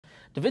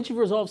DaVinci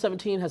Resolve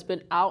 17 has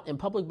been out in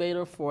public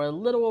beta for a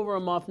little over a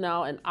month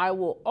now, and I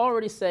will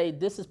already say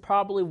this is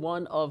probably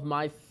one of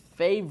my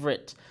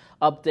favorite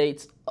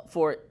updates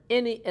for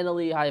any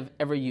NLE I have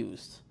ever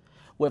used.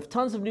 With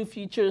tons of new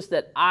features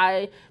that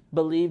I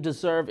believe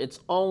deserve its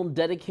own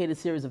dedicated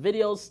series of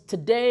videos,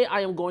 today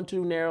I am going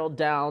to narrow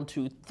down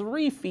to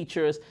 3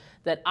 features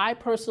that I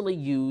personally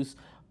use,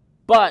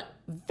 but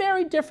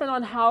very different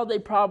on how they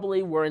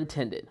probably were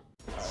intended.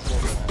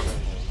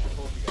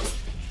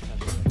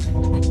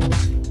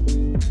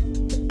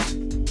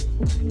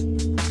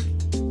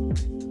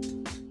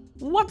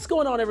 What's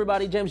going on,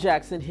 everybody? James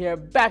Jackson here,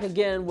 back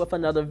again with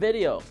another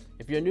video.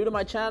 If you're new to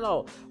my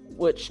channel,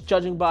 which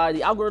judging by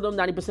the algorithm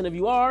 90% of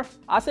you are,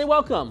 I say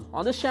welcome.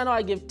 On this channel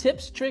I give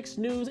tips, tricks,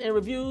 news, and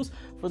reviews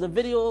for the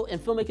video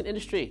and filmmaking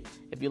industry.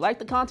 If you like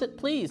the content,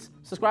 please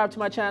subscribe to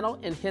my channel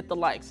and hit the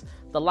likes.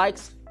 The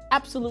likes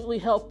absolutely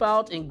help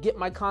out and get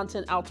my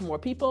content out to more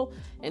people,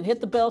 and hit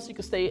the bell so you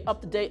can stay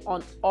up to date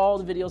on all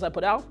the videos I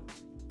put out.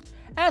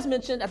 As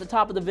mentioned at the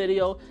top of the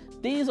video,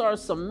 these are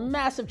some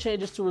massive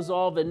changes to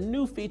Resolve and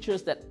new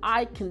features that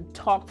I can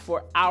talk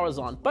for hours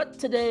on. But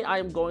today I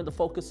am going to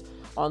focus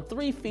on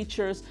 3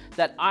 features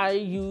that I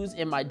use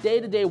in my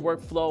day-to-day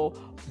workflow,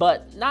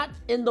 but not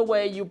in the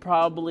way you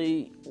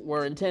probably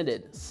were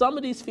intended. Some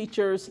of these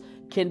features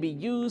can be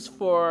used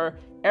for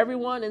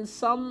everyone, and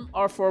some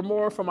are for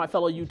my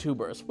fellow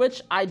YouTubers,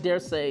 which I dare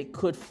say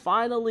could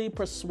finally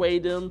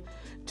persuade them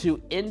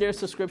to end their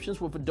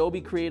subscriptions with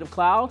Adobe Creative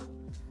Cloud.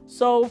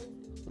 So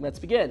let's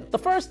begin. The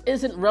first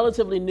isn't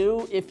relatively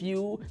new if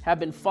you have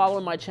been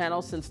following my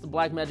channel since the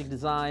Blackmagic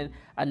Design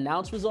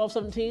announced Resolve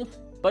 17,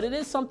 but it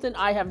is something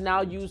I have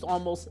now used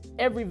almost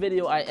every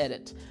video I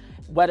edit,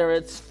 whether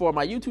it's for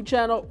my YouTube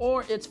channel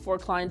or it's for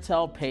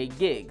clientele paid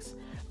gigs.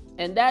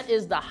 And that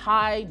is the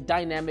high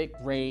dynamic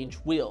range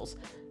wheels.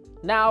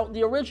 Now,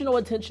 the original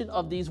intention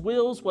of these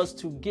wheels was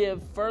to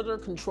give further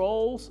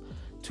controls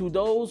to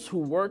those who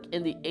work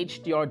in the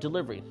HDR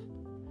delivery.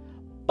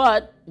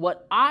 But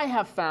what I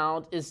have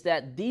found is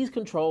that these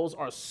controls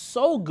are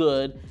so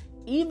good,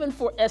 even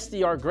for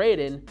SDR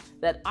grading,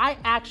 that I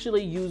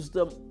actually use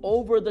them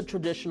over the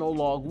traditional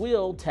log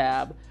wheel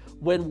tab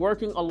when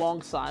working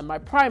alongside my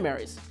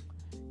primaries.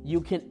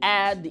 You can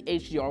add the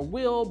HDR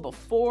wheel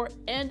before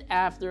and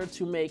after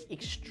to make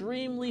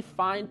extremely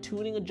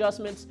fine-tuning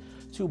adjustments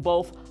to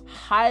both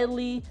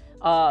the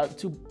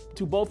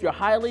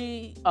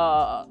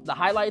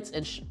highlights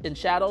and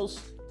shadows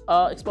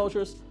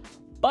exposures,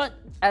 but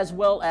as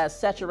well as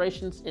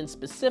saturations in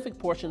specific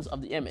portions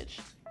of the image.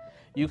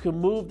 You can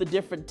move the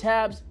different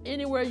tabs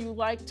anywhere you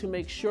like to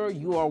make sure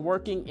you are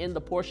working in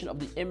the portion of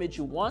the image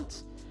you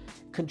want.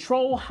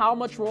 Control how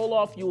much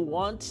roll-off you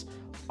want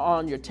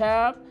on your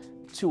tab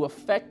to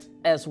affect,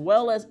 as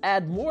well as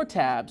add more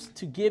tabs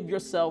to give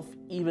yourself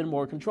even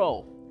more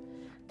control.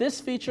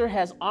 This feature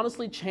has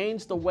honestly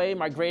changed the way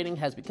my grading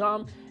has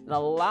become and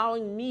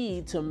allowing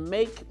me to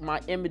make my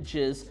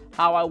images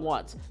how I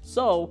want.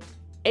 So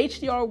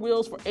HDR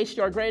wheels for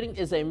HDR grading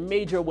is a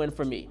major win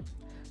for me.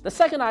 The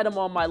second item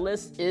on my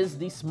list is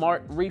the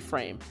Smart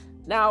Reframe.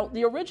 Now,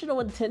 the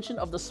original intention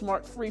of the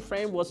Smart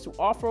Reframe was to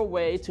offer a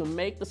way to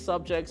make the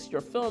subjects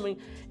you're filming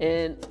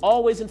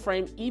always in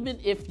frame, even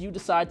if you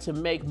decide to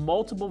make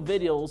multiple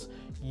videos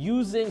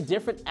using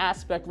different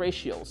aspect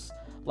ratios,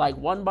 like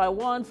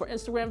 1:1 for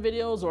Instagram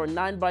videos or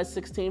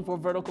 9:16 for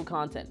vertical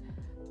content.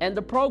 And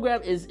the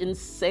program is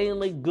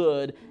insanely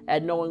good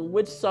at knowing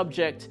which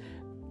subject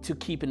to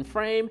keep in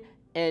frame,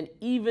 and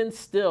even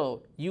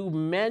still, you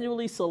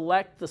manually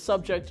select the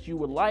subject you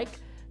would like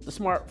the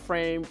Smart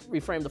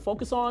Reframe to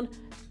focus on,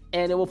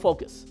 and it will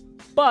focus.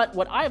 But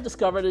what I have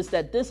discovered is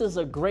that this is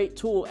a great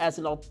tool as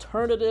an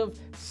alternative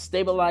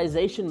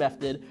stabilization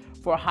method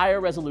for higher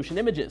resolution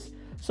images.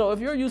 So if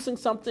you're using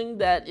something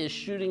that is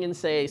shooting in,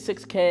 say,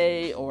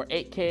 6K or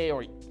 8K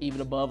or even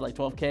above, like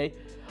 12K,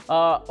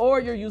 or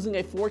you're using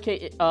a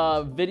 4K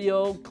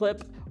video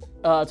clip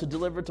to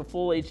deliver to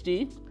full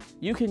HD,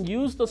 you can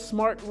use the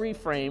Smart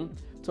Reframe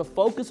to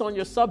focus on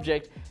your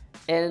subject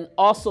and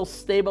also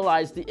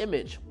stabilize the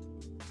image.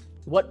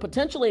 What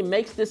potentially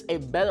makes this a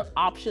better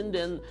option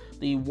than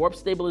the warp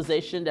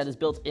stabilization that is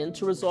built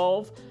into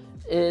Resolve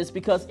is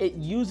because it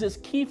uses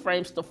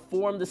keyframes to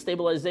form the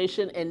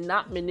stabilization and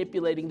not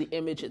manipulating the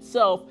image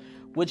itself,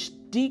 which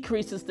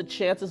decreases the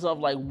chances of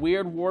like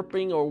weird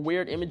warping or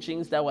weird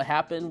imagings that will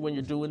happen when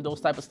you're doing those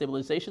type of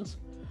stabilizations.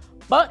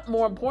 But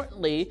more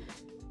importantly,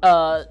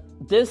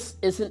 this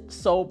isn't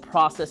so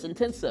process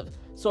intensive.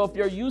 So if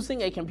you're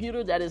using a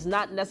computer that is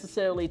not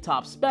necessarily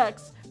top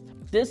specs,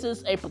 this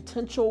is a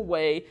potential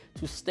way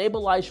to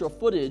stabilize your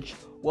footage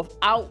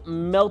without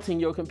melting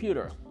your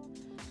computer.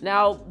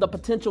 Now, the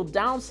potential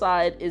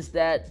downside is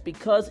that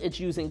because it's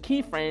using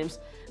keyframes,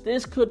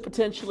 this could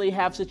potentially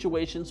have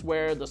situations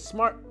where the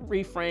Smart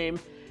Reframe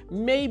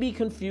may be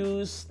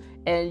confused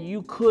and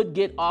you could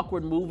get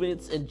awkward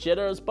movements and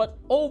jitters, but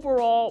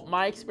overall,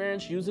 my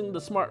experience using the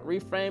Smart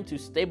Reframe to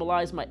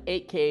stabilize my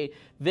 8K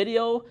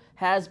video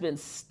has been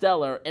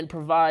stellar and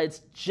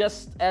provides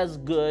just as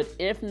good,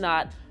 if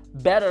not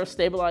better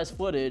stabilized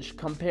footage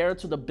compared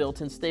to the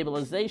built-in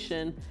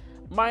stabilization,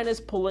 minus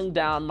pulling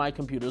down my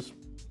computer's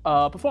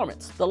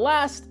performance. The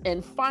last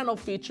and final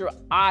feature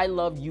I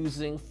love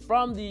using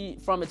from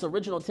its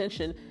original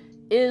intention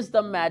is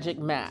the Magic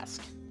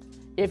Mask.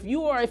 If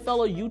you are a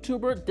fellow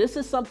YouTuber, this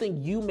is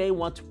something you may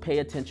want to pay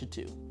attention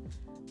to.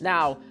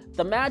 Now,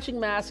 the Magic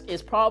Mask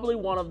is probably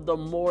one of the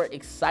more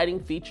exciting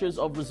features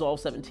of Resolve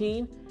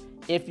 17.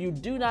 If you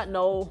do not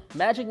know,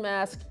 Magic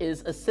Mask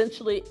is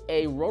essentially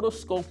a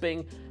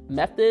rotoscoping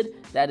method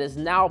that is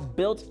now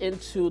built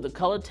into the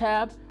color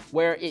tab,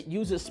 where it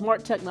uses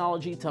smart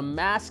technology to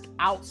mask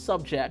out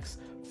subjects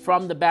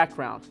from the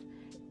background.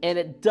 And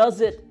it does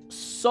it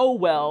so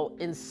well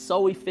and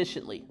so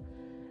efficiently.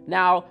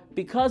 Now,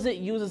 because it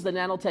uses the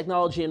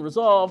nanotechnology in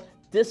Resolve,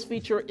 this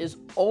feature is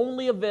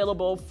only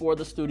available for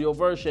the studio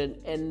version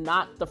and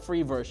not the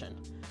free version.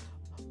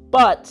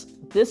 But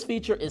this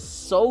feature is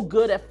so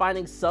good at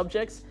finding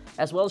subjects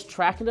as well as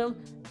tracking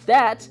them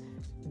that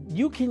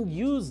you can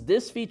use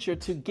this feature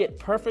to get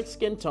perfect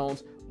skin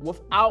tones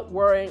without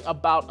worrying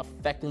about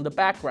affecting the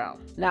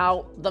background.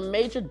 Now, the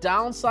major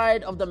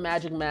downside of the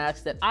Magic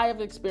Mask that I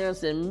have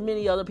experienced and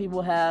many other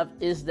people have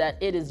is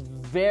that it is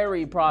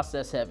very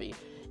process heavy,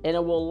 and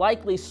it will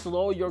likely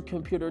slow your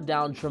computer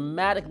down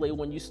dramatically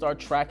when you start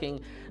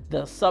tracking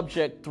the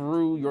subject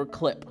through your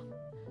clip.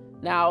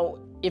 Now,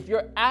 if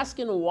you're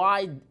asking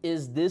why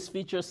is this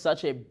feature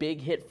such a big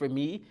hit for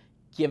me,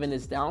 given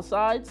its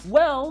downsides,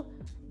 well,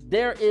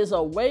 there is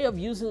a way of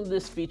using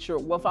this feature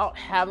without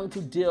having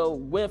to deal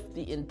with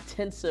the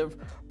intensive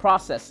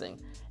processing.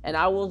 And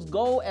I will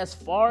go as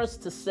far as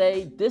to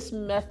say this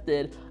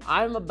method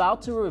I'm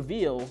about to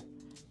reveal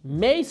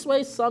may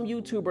sway some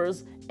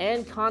YouTubers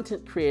and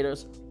content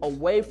creators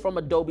away from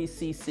Adobe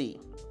CC.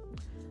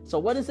 So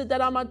what is it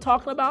that I'm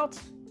talking about?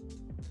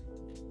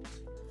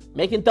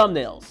 Making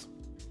thumbnails.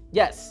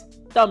 Yes,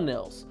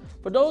 thumbnails.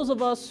 For those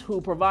of us who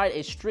provide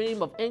a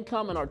stream of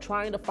income and are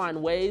trying to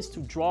find ways to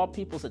draw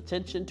people's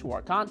attention to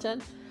our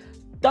content,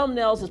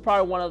 thumbnails is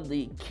probably one of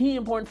the key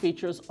important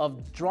features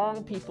of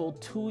drawing people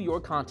to your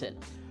content.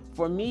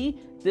 For me,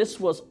 this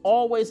was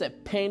always a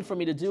pain for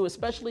me to do,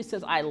 especially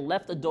since I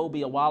left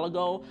Adobe a while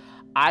ago.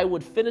 I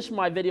would finish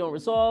my video in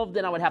Resolve,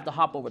 then I would have to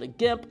hop over to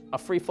GIMP, a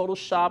free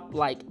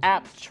Photoshop-like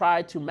app,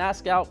 try to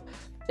mask out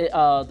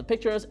the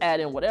pictures,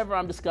 add in whatever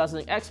I'm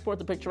discussing, export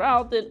the picture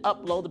out, then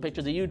upload the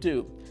picture to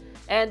YouTube.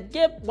 And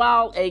GIMP,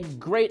 while a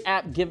great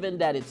app given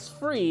that it's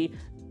free,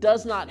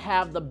 does not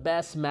have the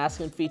best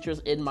masking features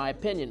in my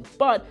opinion,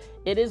 but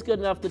it is good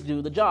enough to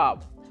do the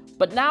job.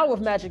 But now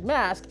with Magic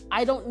Mask,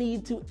 I don't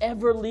need to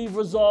ever leave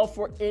Resolve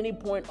for any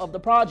point of the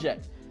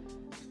project.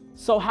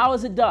 So how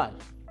is it done?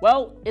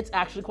 Well, it's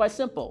actually quite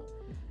simple.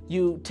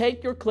 You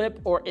take your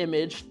clip or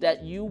image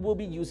that you will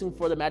be using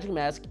for the Magic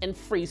Mask and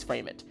freeze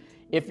frame it.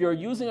 If you're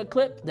using a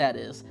clip, that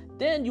is,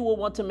 then you will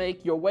want to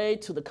make your way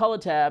to the color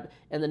tab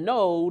in the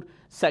node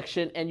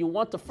section, and you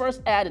want to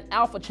first add an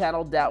alpha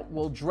channel that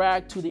will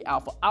drag to the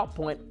alpha out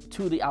point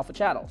to the alpha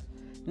channel.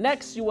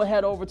 Next, you will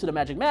head over to the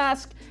Magic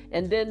Mask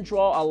and then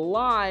draw a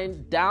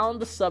line down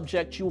the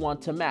subject you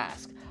want to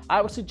mask.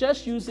 I would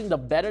suggest using the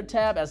better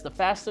tab as the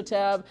faster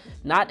tab,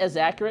 not as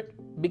accurate.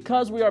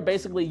 Because we are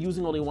basically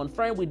using only one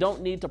frame, we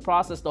don't need to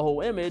process the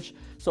whole image.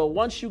 So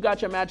once you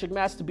got your Magic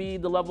Mask to be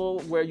the level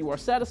where you are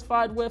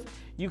satisfied with,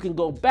 you can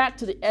go back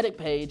to the edit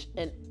page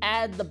and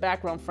add the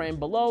background frame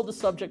below the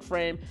subject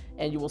frame,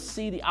 and you will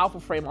see the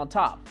alpha frame on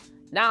top.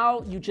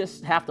 Now you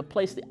just have to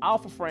place the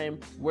alpha frame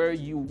where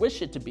you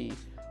wish it to be.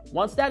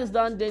 Once that is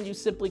done, then you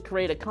simply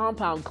create a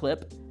compound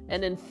clip,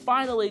 and then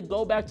finally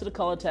go back to the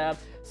color tab,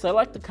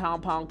 select the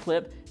compound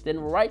clip, then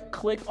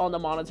right-click on the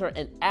monitor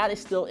and add a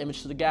still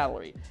image to the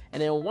gallery.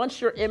 And then once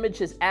your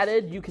image is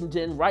added, you can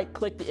then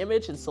right-click the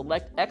image and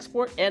select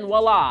export, and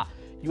voila!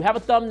 You have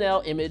a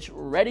thumbnail image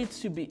ready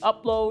to be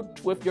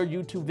uploaded with your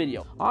YouTube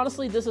video.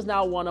 Honestly, this is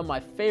now one of my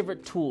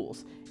favorite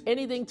tools.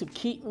 Anything to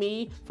keep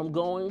me from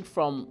going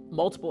from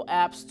multiple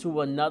apps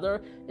to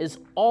another is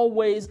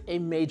always a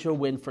major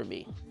win for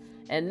me.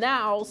 And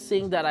now,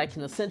 seeing that I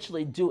can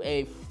essentially do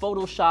a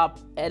Photoshop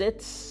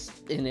edit,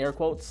 in air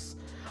quotes,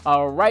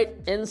 right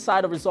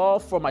inside of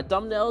Resolve for my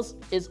thumbnails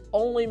is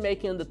only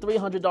making the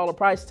 $300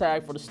 price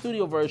tag for the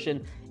studio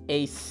version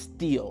a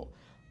steal.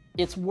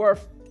 It's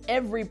worth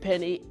every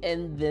penny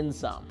and then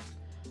some.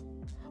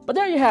 But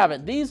there you have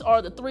it. These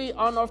are the 3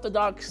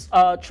 unorthodox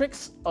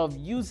tricks of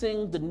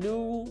using the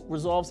new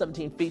Resolve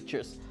 17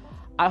 features.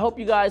 I hope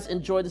you guys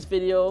enjoyed this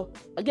video.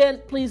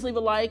 Again, please leave a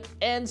like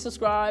and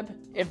subscribe.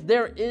 If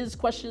there is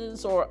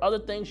questions or other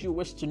things you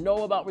wish to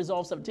know about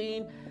Resolve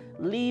 17,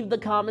 leave the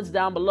comments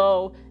down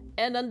below.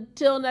 And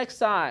until next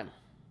time,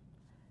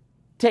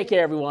 take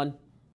care, everyone.